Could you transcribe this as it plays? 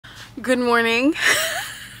Good morning.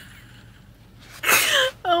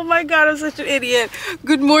 Oh my god, I'm such an idiot.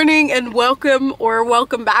 Good morning and welcome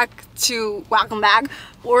back to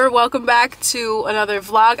another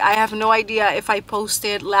vlog. I have no idea if I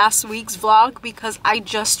posted last week's vlog because I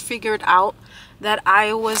just figured out that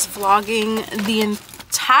I was vlogging the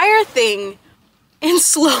entire thing in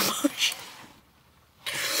slow motion.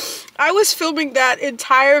 I was filming that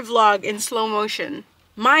entire vlog in slow motion.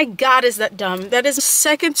 My god, is that dumb. That is the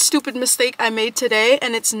second stupid mistake I made today,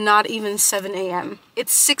 and it's not even 7 a.m.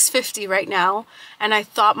 It's 6:50 right now, and I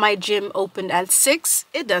thought my gym opened at 6.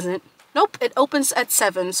 It doesn't. Nope, it opens at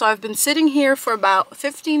 7. So I've been sitting here for about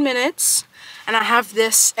 15 minutes, and I have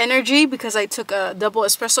this energy because I took a double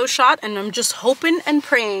espresso shot, and I'm just hoping and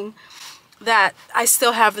praying that I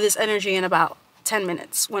still have this energy in about 10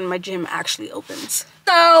 minutes when my gym actually opens.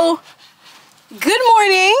 So, good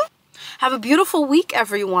morning. Have a beautiful week,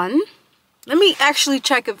 everyone. Let me actually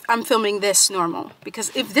check if I'm filming this normal,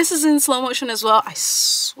 because if this is in slow motion as well, I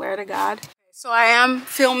swear to God. So I am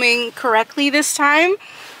filming correctly this time.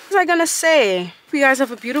 What was I gonna say? Hope you guys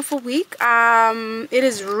have a beautiful week. It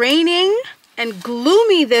is raining and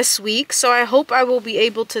gloomy this week, so I hope I will be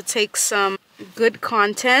able to take some good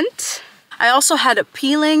content. I also had a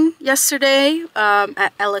peeling yesterday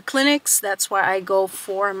at Ella Clinics. That's where I go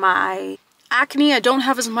for my acne. I don't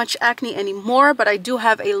have as much acne anymore, but I do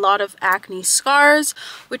have a lot of acne scars,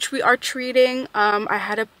 which we are treating. I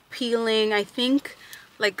had a peeling, I think,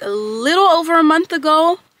 like a little over a month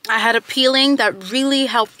ago. I had a peeling that really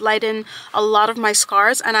helped lighten a lot of my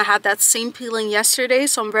scars, and I had that same peeling yesterday,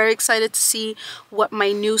 so I'm very excited to see what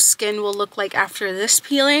my new skin will look like after this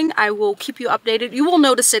peeling. I will keep you updated. You will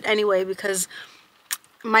notice it anyway because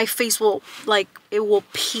my face will, like, it will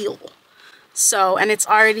peel. So, and it's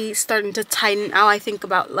already starting to tighten out. I think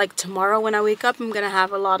about like tomorrow when I wake up, I'm gonna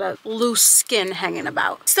have a lot of loose skin hanging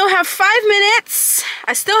about. Still have 5 minutes.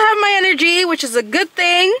 I still have my energy, which is a good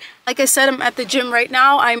thing. Like I said, I'm at the gym right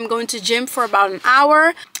now. I'm going to gym for about an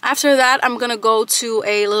hour. After that, I'm gonna go to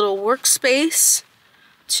a little workspace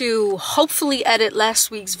to hopefully edit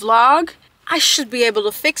last week's vlog. I should be able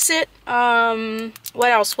to fix it.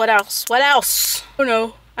 What else? Oh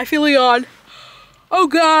no, I feel yawn. Oh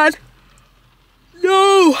god.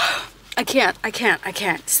 No, I can't.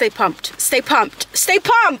 Stay pumped.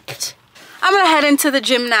 I'm gonna head into the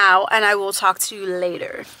gym now and I will talk to you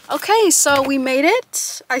later. Okay, so we made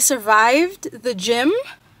it. I survived the gym.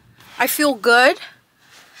 I feel good.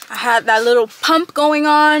 I had that little pump going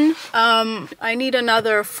on. I need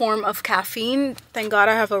another form of caffeine. Thank God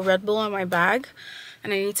I have a Red Bull in my bag,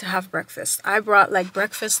 and I need to have breakfast. I brought like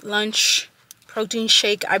breakfast, lunch, protein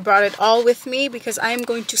shake. I brought it all with me because I am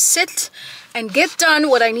going to sit and get done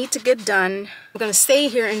what I need to get done. I'm gonna stay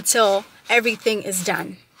here until everything is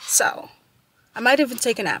done. So I might even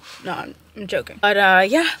take a nap. No, I'm joking. But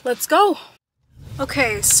yeah, let's go.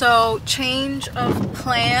 Okay, so change of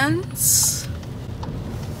plans.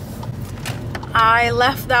 I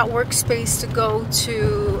left that workspace to go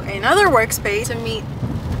to another workspace to meet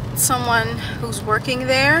someone who's working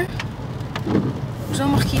there.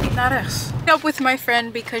 Up with my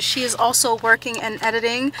friend because she is also working and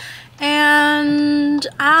editing, and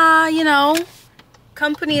you know,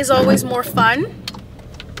 company is always more fun.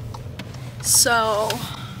 So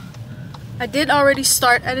I did already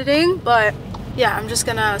start editing, but yeah, I'm just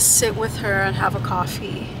gonna sit with her and have a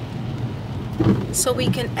coffee so we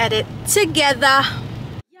can edit together.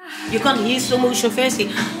 Je kan hier slow motion versie.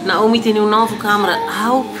 Naomi in uw navelcamera.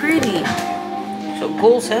 How pretty. Zo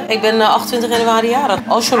goals, hè? Ik ben 28 januari jarig.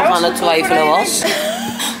 Als je nog aan het twijfelen was.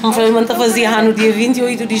 Om te fazer no dia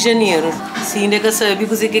 28 de janeiro. Zie je dat ze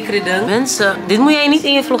because ik kreeg. Mensen, dit moet jij niet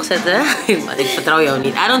in je vlog zetten, hè? Ik vertrouw jou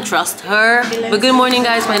niet. I don't trust her. But good morning,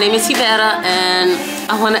 guys. My name is Sibera, and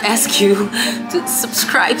I want to ask you to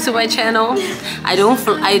subscribe to my channel.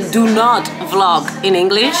 I do not vlog in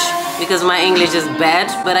English because my English is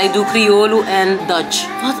bad, but I do Criollo and Dutch.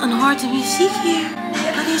 Wat een harde muziek hier.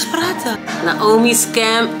 Laat eens praten. Naomi's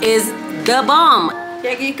cam is the bomb.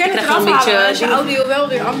 Kijk, je kan het eraf halen, maar is je audio wel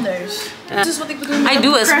weer anders. Dat is wat ik bedoel met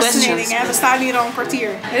procrastinating, hè. We staan hier al een kwartier.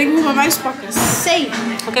 En ik moet mijn muis pakken. Same.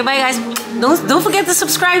 Okay, bye guys. Don't forget to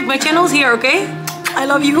subscribe. My channel is here, okay? I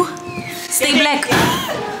love you. Stay black.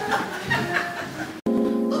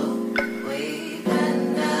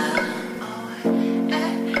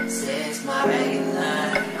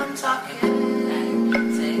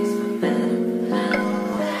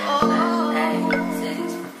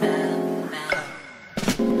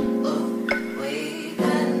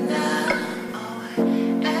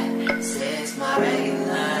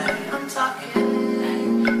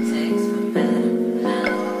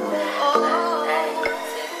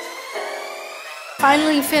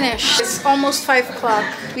 Finally finished. It's almost 5 o'clock.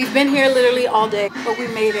 We've been here literally all day, but we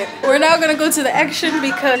made it. We're now gonna go to the action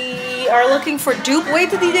because we are looking for dupe.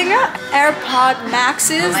 Wait, die dingen? AirPod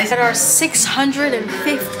Maxes that are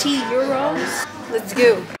 650 euros. Let's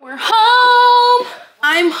go. We're home.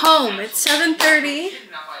 I'm home. It's 7:30.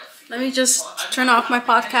 Let me just turn off my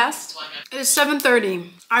podcast. It's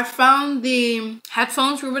 7:30. I found the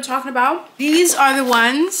headphones we were talking about. These are the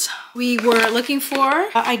ones we were looking for.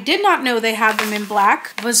 I did not know they had them in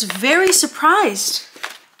black. I was very surprised,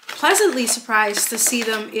 pleasantly surprised to see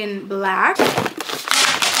them in black.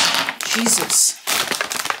 Jesus.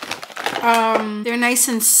 They're nice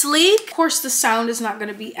and sleek. Of course, the sound is not going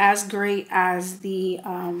to be as great as the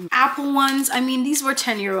Apple ones. I mean, these were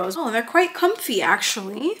 10 euros. Oh, they're quite comfy,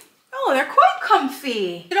 actually. Oh, they're quite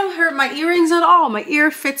comfy. They don't hurt my earrings at all. My ear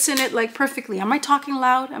fits in it like perfectly. Am I talking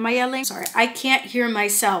loud? Am I yelling? Sorry, I can't hear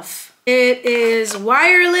myself. It is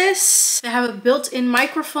wireless. They have a built-in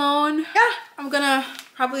microphone. Yeah, I'm gonna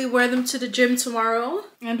probably wear them to the gym tomorrow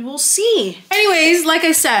and we'll see. Anyways, like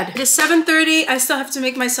I said, it is 7:30. I still have to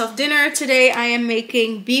make myself dinner. Today I am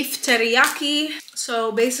making beef teriyaki.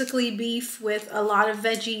 So basically beef with a lot of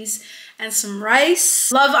veggies and some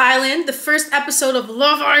rice. Love Island, the first episode of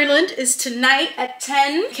Love Island is tonight at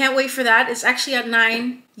 10. Can't wait for that. It's actually at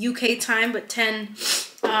 9 UK time, but 10,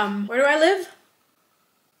 where do I live?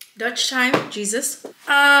 Dutch time, Jesus.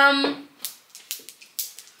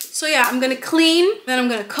 So yeah, I'm gonna clean, then I'm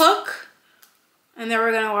gonna cook, and then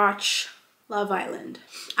we're gonna watch Love Island.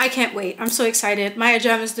 I can't wait, I'm so excited. Maya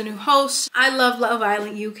Jam is the new host. I love Love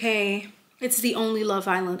Island UK. It's the only Love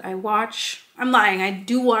Island I watch. I'm lying, I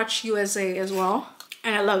do watch USA as well,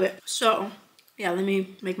 and I love it. So yeah, let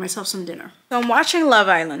me make myself some dinner. So I'm watching Love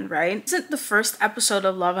Island, right? Isn't the first episode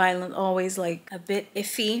of Love Island always like a bit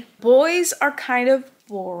iffy? Boys are kind of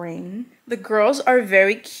boring. The girls are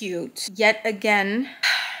very cute. Yet again,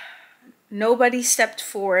 nobody stepped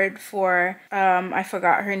forward for, I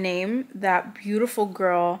forgot her name, that beautiful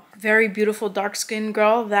girl, very beautiful dark-skinned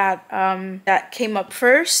girl that that came up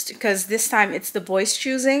first, because this time it's the boys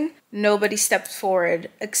choosing. Nobody stepped forward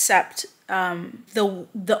except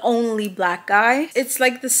the only black guy. It's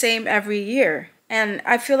like the same every year. And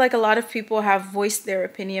I feel like a lot of people have voiced their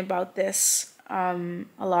opinion about this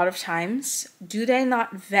a lot of times. Do they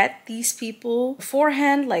not vet these people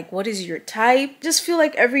beforehand? Like, what is your type? Just feel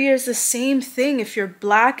like every year is the same thing. If you're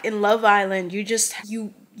black in Love Island, you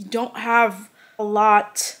don't have a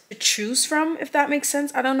lot to choose from, if that makes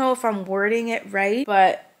sense. I don't know if I'm wording it right,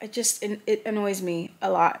 but it annoys me a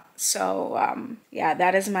lot. So yeah,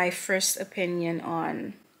 that is my first opinion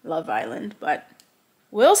on Love Island, but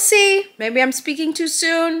we'll see. Maybe I'm speaking too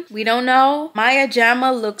soon. We don't know. Maya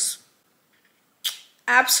Jama looks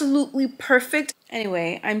absolutely perfect.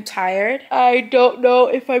 Anyway, I'm tired. I don't know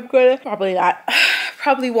if I'm gonna, probably not.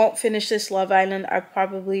 Probably won't finish this Love Island. I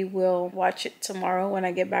probably will watch it tomorrow when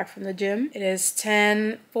I get back from the gym. It is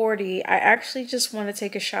 10:40. I actually just want to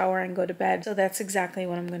take a shower and go to bed. So that's exactly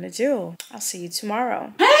what I'm gonna do. I'll see you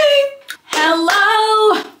tomorrow. Hey!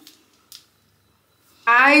 Hello!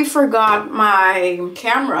 I forgot my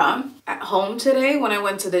camera at home today when I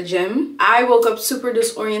went to the gym. I woke up super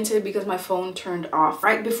disoriented because my phone turned off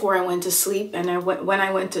right before I went to sleep, and when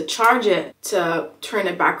I went to charge it to turn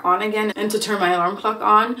it back on again and to turn my alarm clock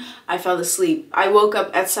on, I fell asleep. I woke up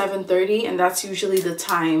at 7:30, and that's usually the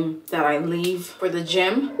time that I leave for the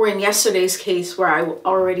gym, or in yesterday's case where I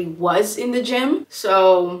already was in the gym.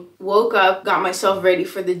 So woke up, got myself ready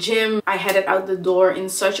for the gym. I headed out the door in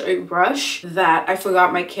such a rush that I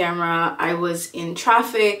forgot my camera. I was in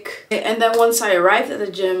traffic. And then once I arrived at the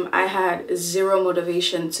gym, I had zero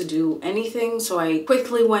motivation to do anything. So I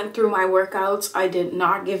quickly went through my workouts. I did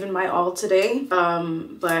not give in my all today,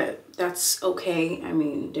 but that's okay. I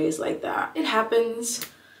mean, days like that, it happens.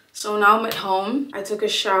 So now I'm at home. I took a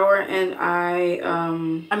shower and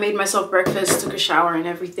I made myself breakfast, took a shower and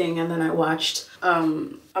everything, and then I watched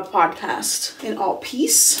a podcast in all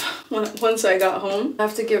peace once I got home. I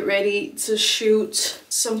have to get ready to shoot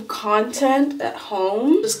some content at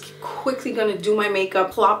home. Just quickly gonna do my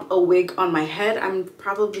makeup, plop a wig on my head. I'm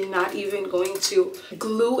probably not even going to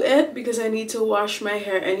glue it because I need to wash my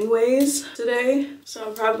hair anyways today. So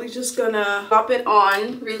I'm probably just gonna pop it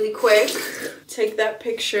on really quick, take that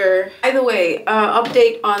picture. By the way,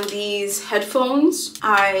 update on these headphones.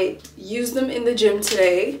 I used them in the gym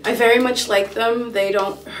today. I very much like them. They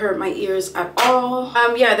don't hurt my ears at all.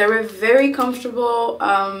 Yeah, they were very comfortable.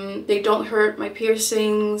 They don't hurt my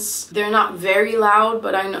piercings. They're not very loud,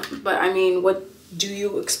 but I mean, what do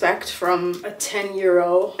you expect from a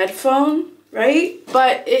 10-euro headphone, right?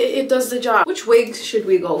 But it does the job. Which wigs should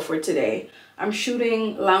we go for today? I'm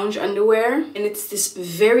shooting lounge underwear, and it's this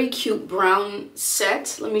very cute brown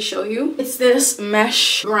set. Let me show you. It's this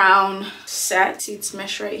mesh brown set. See, it's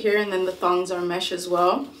mesh right here, and then the thongs are mesh as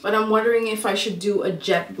well. But I'm wondering if I should do a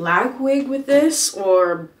jet black wig with this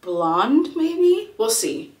or blonde maybe. We'll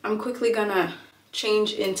see. I'm quickly gonna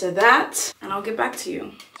change into that and I'll get back to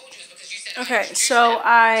you. Okay, so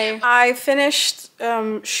I finished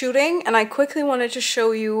shooting, and I quickly wanted to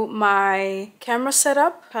show you my camera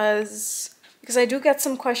setup because I do get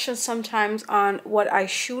some questions sometimes on what I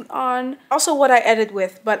shoot on, also what I edit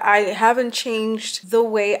with, but I haven't changed the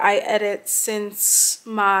way I edit since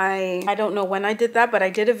I don't know when I did that, but I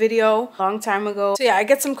did a video a long time ago. So yeah, I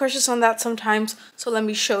get some questions on that sometimes, so let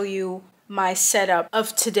me show you my setup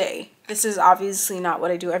of today. This is obviously not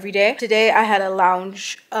what I do every day. Today I had a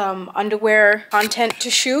lounge underwear content to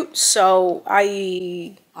shoot, so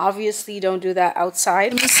I obviously don't do that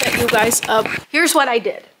outside. Let me set you guys up. Here's what I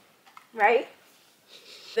did, right?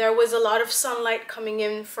 There was a lot of sunlight coming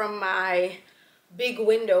in from my big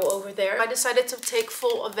window over there. I decided to take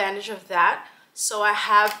full advantage of that. So I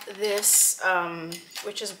have this,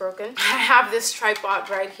 which is broken. I have this tripod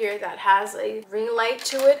right here that has a ring light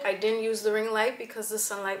to it. I didn't use the ring light because the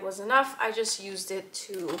sunlight was enough. I just used it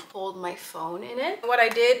to hold my phone in it. What I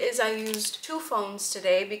did is I used 2 phones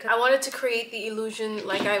today because I wanted to create the illusion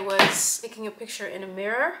like I was taking a picture in a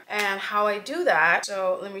mirror. And how I do that,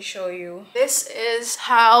 so let me show you. This is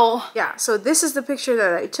how, yeah, so this is the picture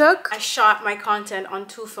that I took. I shot my content on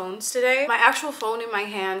 2 phones today. My actual phone in my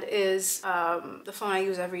hand is the phone I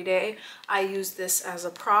use every day. I use this as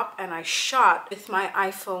a prop, and I shot with my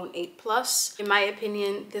iPhone 8 Plus. In my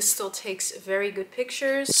opinion, this still takes very good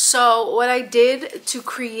pictures. So what I did to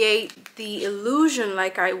create the illusion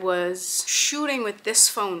like I was shooting with this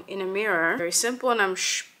phone in a mirror, very simple, and I'm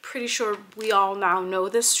pretty sure we all now know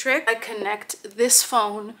this trick. I connect this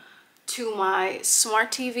phone to my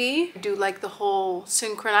smart TV. I do like the whole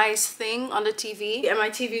synchronized thing on the TV, and my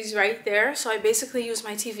TV is right there, so I basically use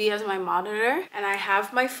my TV as my monitor, and I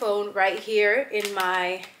have my phone right here in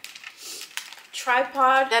my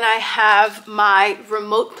tripod. Then I have my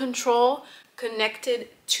remote control connected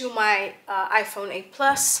to my iPhone 8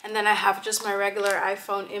 Plus, and then I have just my regular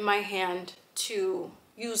iPhone in my hand to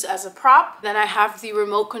use as a prop. Then I have the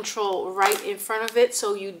remote control right in front of it,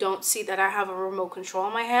 so you don't see that I have a remote control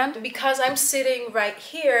in my hand. Because I'm sitting right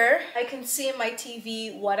here, I can see in my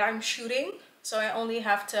TV what I'm shooting, so I only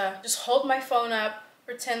have to just hold my phone up,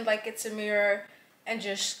 pretend like it's a mirror, and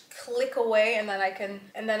just click away, and then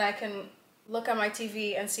I can look at my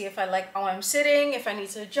TV and see if I like how I'm sitting, if I need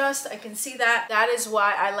to adjust. I can see that. That is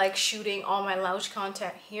why I like shooting all my lounge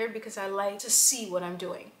content here, because I like to see what I'm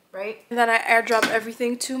doing, right? And then I airdrop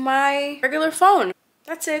everything to my regular phone.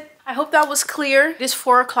 That's it. I hope that was clear. It is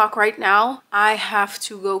 4 o'clock right now. I have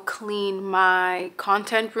to go clean my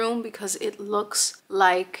content room because it looks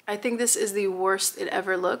like, I think this is the worst it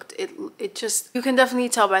ever looked. It just, you can definitely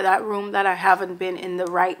tell by that room that I haven't been in the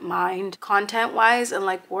right mind content wise and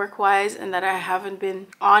like work wise, and that I haven't been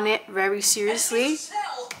on it very seriously.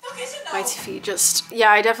 My TV just,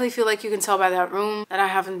 yeah, I definitely feel like you can tell by that room that I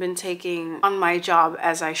haven't been taking on my job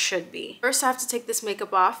as I should be. First, I have to take this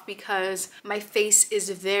makeup off because my face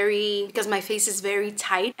is very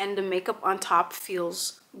tight, and the makeup on top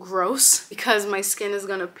feels gross because my skin is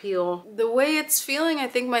gonna peel. The way it's feeling, I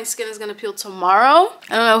think my skin is gonna peel tomorrow.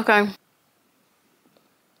 I don't know, okay.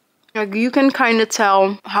 Like, you can kind of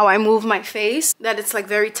tell how I move my face, that it's like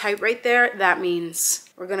very tight right there. That means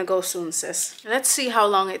we're gonna go soon, sis. Let's see how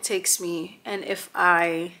long it takes me, and if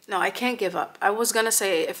no, I can't give up. I was gonna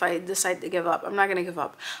say if I decide to give up. I'm not gonna give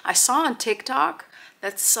up. I saw on TikTok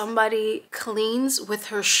that somebody cleans with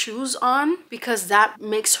her shoes on because that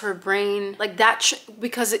makes her brain, like that,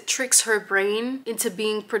 because it tricks her brain into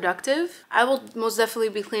being productive. I will most definitely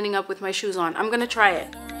be cleaning up with my shoes on. I'm gonna try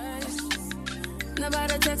it.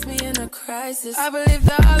 Nobody text me in a crisis. I believe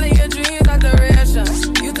that all of your dreams are duration.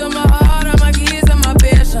 You took my heart, all my keys, and my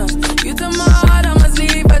patience. You took my heart, I must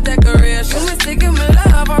leave a decoration. You mistaken my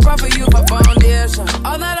love, I brought for you for foundation.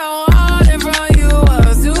 All that I wanted from you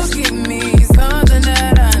was to give me something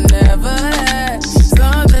that I never had,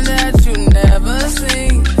 something that you never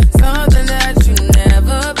seen, something that you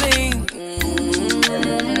never been.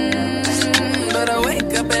 But I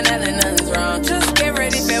wake up and nothing's wrong. Just get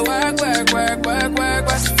ready for work, work, work, work, work,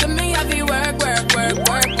 work. To me, I be work, work, work,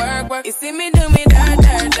 work, work, work. You see me do me dirt,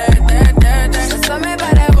 dirt, dirt, dirt, dirt, dirt. So tell me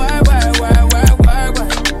about that work, work, work, work, work,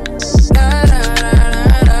 work. Na, na, na, na,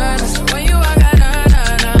 na, na. When you walk out, na,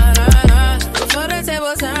 na, na, na, na. Before the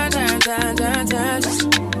table turn, turn, turn, turn, turn. Just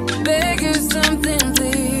beg you something,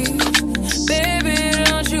 please. Baby,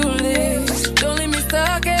 don't you leave. Don't leave me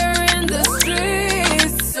stuck here in the street.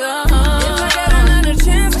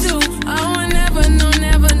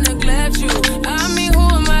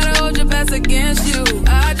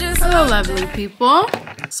 lovely people.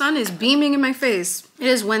 Sun is beaming in my face. It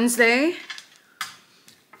is Wednesday.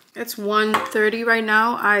 It's 1:30 right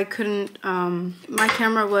now. I couldn't, my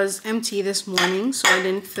camera was empty this morning, so I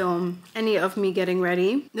didn't film any of me getting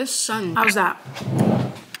ready. This sun, how's that?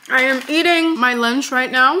 I am eating my lunch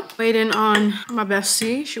right now, waiting on my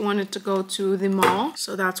bestie. She wanted to go to the mall,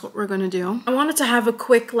 so that's what we're gonna do. I wanted to have a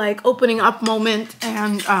quick like opening up moment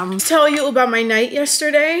and tell you about my night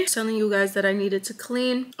yesterday. Telling you guys that I needed to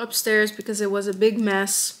clean upstairs because it was a big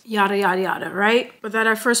mess, yada yada yada, right? But that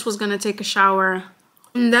I first was gonna take a shower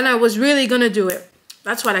and then I was really gonna do it.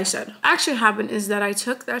 That's what I said. Actually happened is that I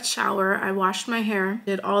took that shower, I washed my hair,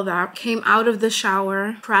 did all that, came out of the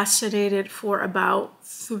shower, procrastinated for about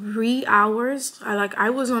 3 hours. I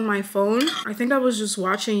was on my phone. I think I was just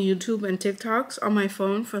watching YouTube and TikToks on my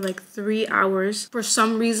phone for like 3 hours. For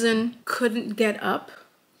some reason, couldn't get up.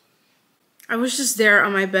 I was just there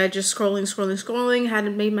on my bed, just scrolling,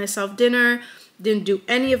 hadn't made myself dinner, didn't do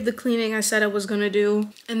any of the cleaning I said I was gonna do.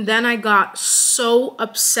 And then I got so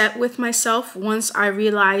upset with myself once I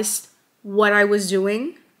realized what I was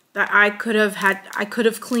doing, that I could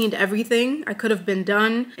have cleaned everything. I could have been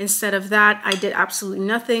done. Instead of that, I did absolutely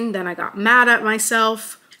nothing. Then I got mad at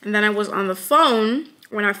myself. And then I was on the phone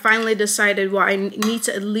when I finally decided, well, I need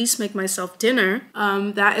to at least make myself dinner.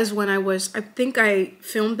 That is when I think I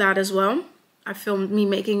filmed that as well. I filmed me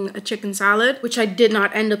making a chicken salad, which I did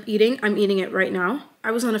not end up eating. I'm eating it right now.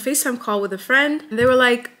 I was on a FaceTime call with a friend and they were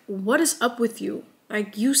like, what is up with you?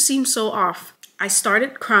 Like, you seem so off. I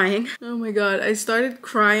started crying. Oh my God, I started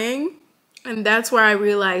crying. And that's where I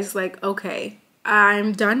realized like, okay,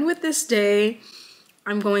 I'm done with this day.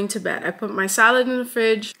 I'm going to bed. I put my salad in the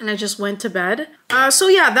fridge and I just went to bed. So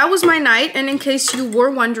yeah, that was my night. And in case you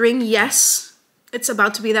were wondering, yes, it's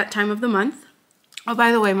about to be that time of the month. Oh,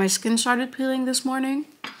 by the way, my skin started peeling this morning.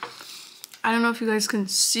 I don't know if you guys can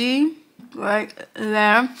see right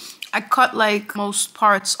there. I cut like most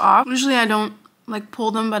parts off. Usually I don't like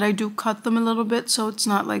pull them, but I do cut them a little bit so it's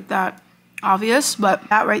not like that obvious. But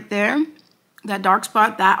that right there, that dark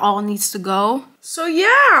spot, that all needs to go. So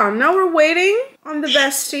yeah, now we're waiting on the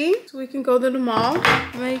bestie so we can go to the mall.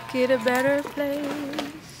 Make it a better place.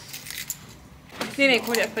 Nee, ik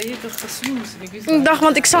hoorde even hier toch gesnoezen. Ik dacht,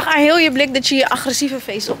 want ik zag aan heel je blik dat je je agressieve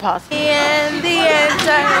face op had. And the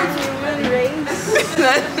entire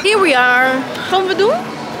race. Here we are. Gaan we doen?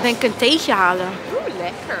 Ik denk een theetje halen. Oeh,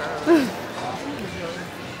 lekker.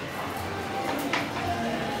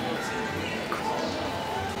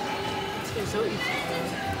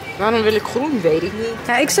 Waarom wil ik groen, weet ik niet.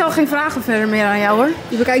 Ja, ik stel geen vragen verder meer aan jou hoor.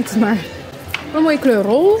 Je bekijkt het maar. Wat een mooie kleur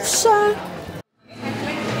roze.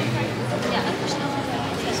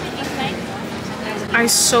 I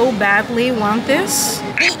so badly want this.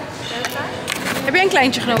 Heb jij een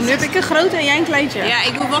kleintje genomen? Nu heb ik een grote en jij een kleintje. Ja,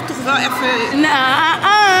 ik wil wat toch wel even...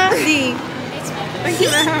 Nou, die.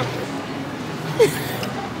 Dankjewel.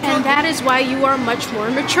 And that is why you are much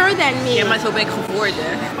more mature than me. Ja, maar zo ben ik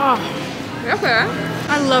geworden. Oh, Lekker.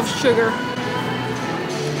 I love sugar.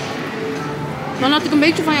 Dan had ik een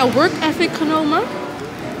beetje van jouw work ethic genomen.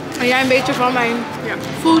 En jij een beetje van mijn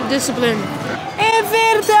food discipline. En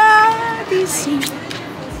verdade.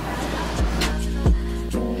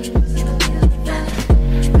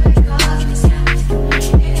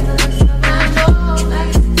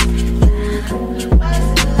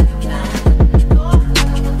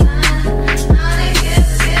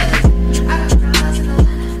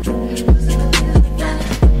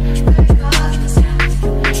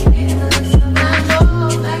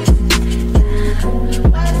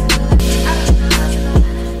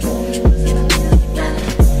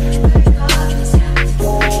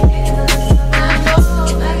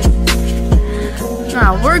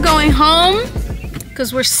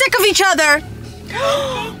 Because we're sick of each other.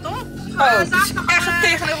 Echt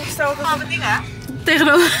tegenovergestelde dingen.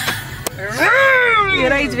 Tegenover. Je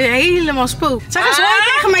rijdt weer helemaal spook. Zeg eens hoi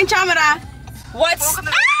tegen mijn camera. What?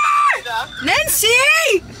 Nancy!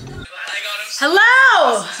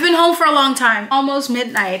 Hello! I've been home for a long time. Almost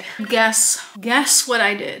midnight. Guess what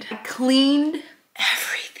I did? I cleaned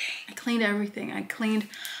everything. I cleaned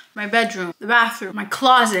my bedroom, the bathroom, my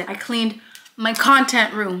closet. I cleaned my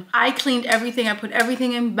content room. I cleaned everything. I put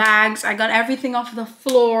everything in bags. I got everything off the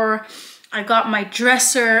floor. I got my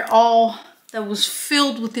dresser all that was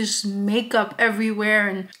filled with this makeup everywhere,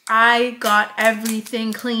 and I got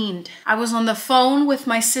everything cleaned. I was on the phone with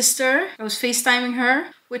my sister. I was FaceTiming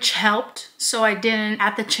her, which helped. So I didn't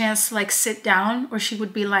have the chance to like sit down, or she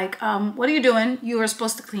would be like, what are you doing? You were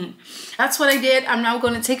supposed to clean. That's what I did. I'm now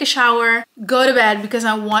going to take a shower, go to bed because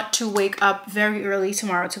I want to wake up very early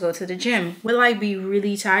tomorrow to go to the gym. Will I be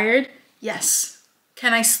really tired? Yes.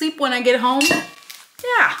 Can I sleep when I get home?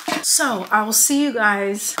 Yeah. So I will see you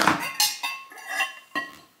guys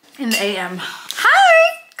in the AM.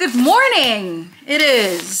 Hi, good morning. It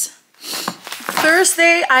is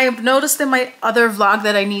Thursday. I've noticed in my other vlog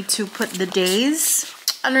that I need to put the days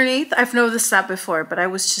underneath. I've noticed that before, but I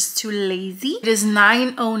was just too lazy. It is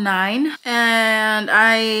 9:09 and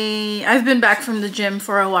I've been back from the gym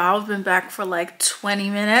for a while. I've been back for like 20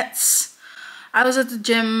 minutes. I was at the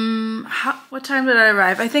gym, what time did I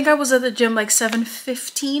arrive? I think I was at the gym like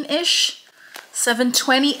 7:15-ish,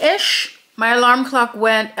 7:20-ish. My alarm clock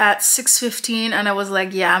went at 6:15 and I was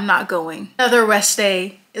like, yeah, I'm not going. Another rest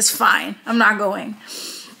day is fine. I'm not going.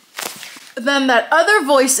 Then that other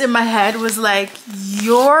voice in my head was like,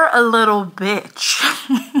 you're a little bitch.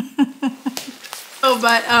 Oh,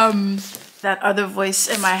 but that other voice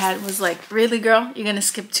in my head was like, really, girl? You're gonna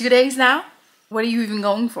skip 2 days now? What are you even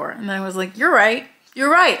going for? And then I was like, you're right. You're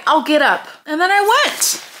right. I'll get up. And then I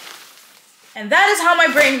went. And that is how my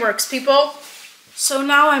brain works, people. So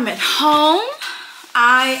now I'm at home.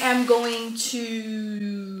 I am going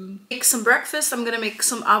to make some breakfast. I'm going to make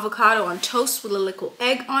some avocado on toast with a little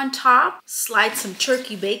egg on top. Slide some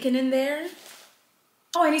turkey bacon in there.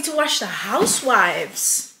 Oh, I need to watch The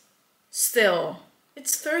Housewives still.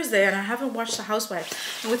 It's Thursday and I haven't watched The Housewives.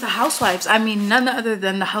 And with The Housewives, I mean none other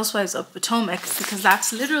than The Housewives of Potomac, because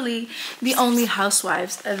that's literally the only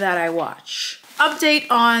Housewives that I watch. Update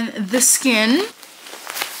on the skin.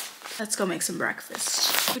 Let's go make some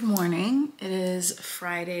breakfast. Good morning. It is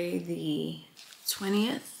Friday the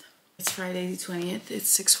 20th. It's Friday the 20th. It's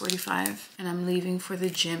 6:45 and I'm leaving for the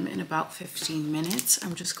gym in about 15 minutes.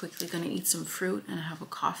 I'm just quickly gonna eat some fruit and have a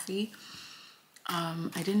coffee.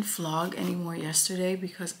 I didn't vlog anymore yesterday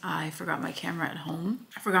because I forgot my camera at home.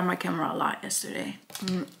 I forgot my camera a lot yesterday.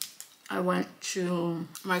 I went to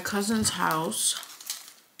my cousin's house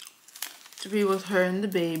to be with her and the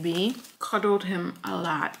baby. Cuddled him a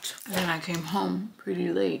lot. And then I came home pretty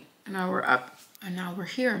late and now we're up and now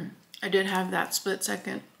we're here. I did have that split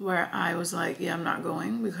second where I was like, yeah, I'm not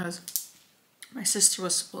going, because my sister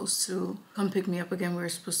was supposed to come pick me up again. We were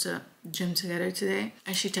supposed to gym together today.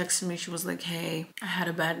 And she texted me. She was like, hey, I had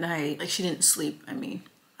a bad night. Like, she didn't sleep, I mean.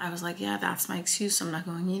 I was like, yeah, that's my excuse. I'm not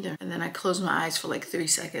going either. And then I closed my eyes for like 3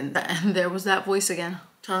 seconds. And there was that voice again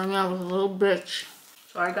telling me I was a little bitch.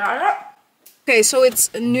 So I got up. Okay, so it's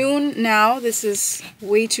noon now. This is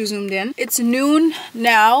way too zoomed in. It's noon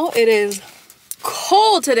now. It is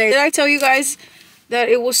cold today. Did I tell you guys that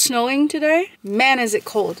it was snowing today? Man, is it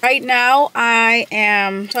cold. Right now,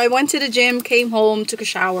 so I went to the gym, came home, took a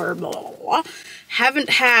shower, blah, blah, blah. Haven't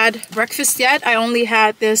had breakfast yet. I only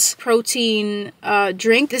had this protein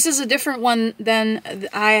drink. This is a different one than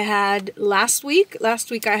I had last week. Last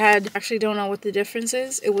week I had, actually don't know what the difference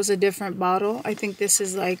is. It was a different bottle. I think this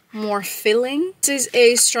is like more filling. This is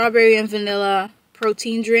a strawberry and vanilla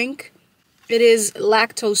protein drink. It is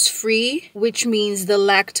lactose free, which means the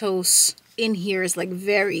lactose in here is like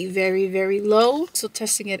very, very, very low. So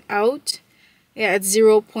testing it out, yeah, it's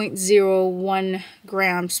 0.01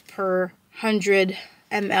 grams per 100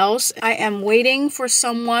 mLs. I am waiting for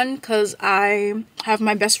someone because I have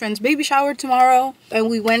my best friend's baby shower tomorrow and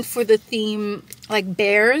we went for the theme like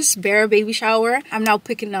bear baby shower. I'm now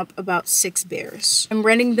picking up about 6 bears. I'm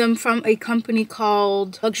renting them from a company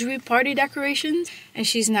called Luxury Party Decorations and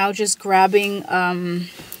she's now just grabbing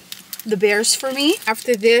the bears for me.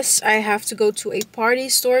 After this, I have to go to a party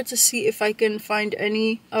store to see if I can find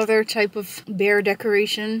any other type of bear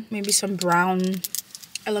decoration, maybe some brown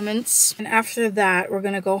elements. And after that, we're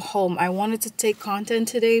gonna go home. I wanted to take content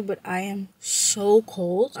today, but I am so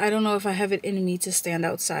cold. I don't know if I have it in me to stand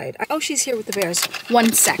outside. Oh, she's here with the bears.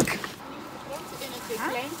 1 sec.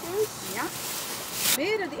 Ja.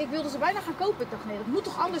 Ik wilde ze bijna gaan kopen. Ik dacht, nee, dat moet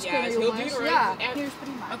toch anders kunnen, jongens? Ja, hier is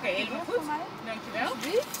prima. Oké, helemaal goed. Dankjewel.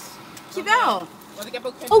 Dankjewel.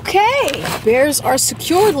 Okay, bears are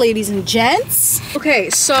secured, ladies and gents. Okay,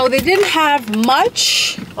 so they didn't have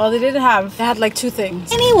much. Well, they had like 2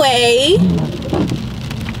 things. Anyway,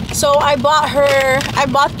 so I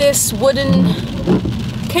bought this wooden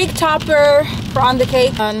cake topper for on the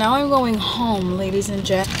cake. Now I'm going home, ladies and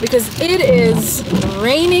gents, because it is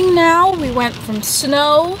raining now. We went from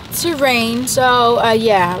snow to rain. So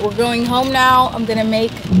yeah, we're going home now. I'm gonna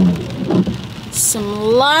make some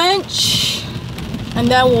lunch and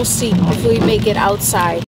then we'll see if we make it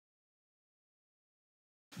outside.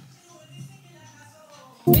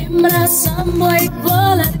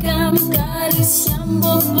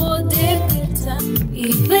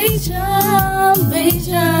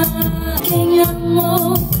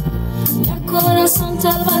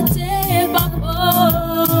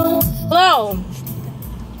 Hello,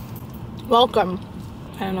 welcome.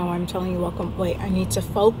 I don't know why I'm telling you welcome. Wait, I need to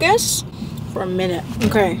focus for a minute.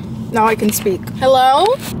 Okay, now I can speak. Hello?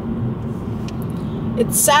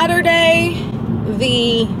 It's Saturday.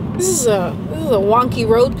 This is a wonky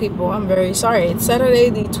road, people. I'm very sorry. It's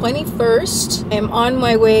Saturday the 21st. I'm on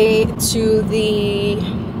my way to the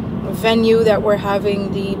venue that we're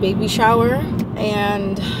having the baby shower,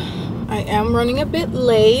 and I am running a bit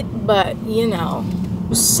late, but you know,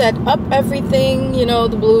 set up everything, you know,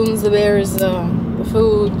 the balloons, the bears, the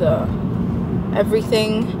food, the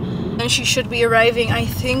everything. And she should be arriving, I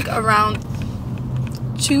think, around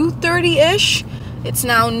 2:30-ish. It's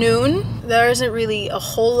now noon. There isn't really a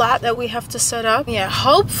whole lot that we have to set up. Yeah,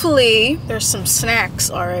 hopefully there's some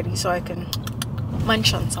snacks already so I can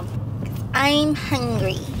munch on something. I'm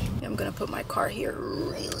hungry. I'm gonna put my car here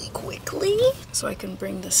really quickly so I can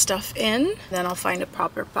bring the stuff in. Then I'll find a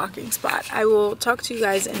proper parking spot. I will talk to you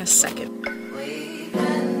guys in a second.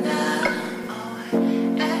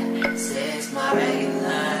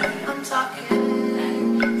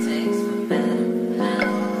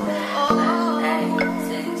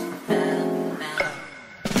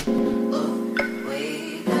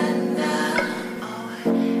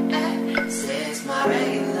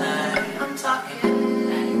 I'm talking.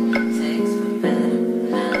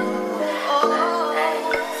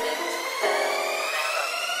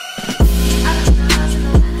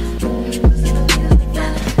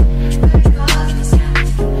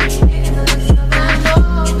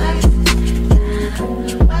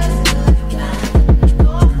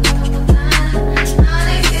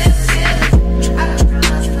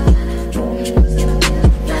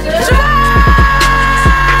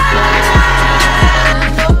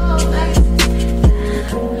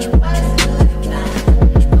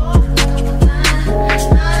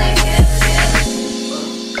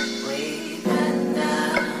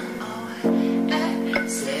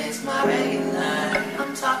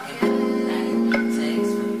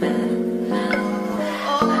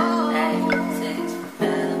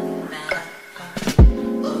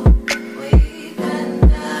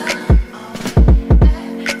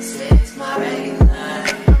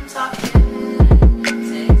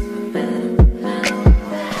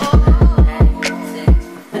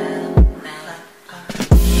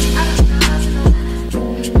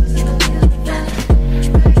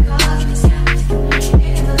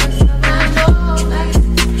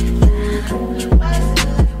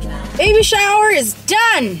 Shower is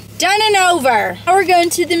done and over. Now we're going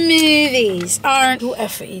to the movies. Doe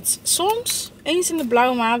even iets. Soms, eens in de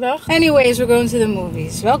blauwe maandag. Anyways, we're going to the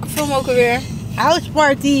movies. Welke film ook alweer? House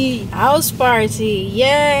Party. House Party,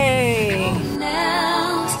 yay.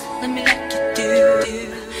 Let me let you do.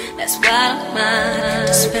 That's what I'm mine.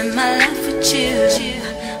 To spend my life with you.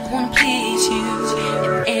 I wanna please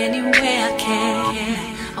you in any way I can.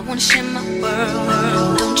 I wanna share my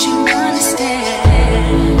world. Don't you understand?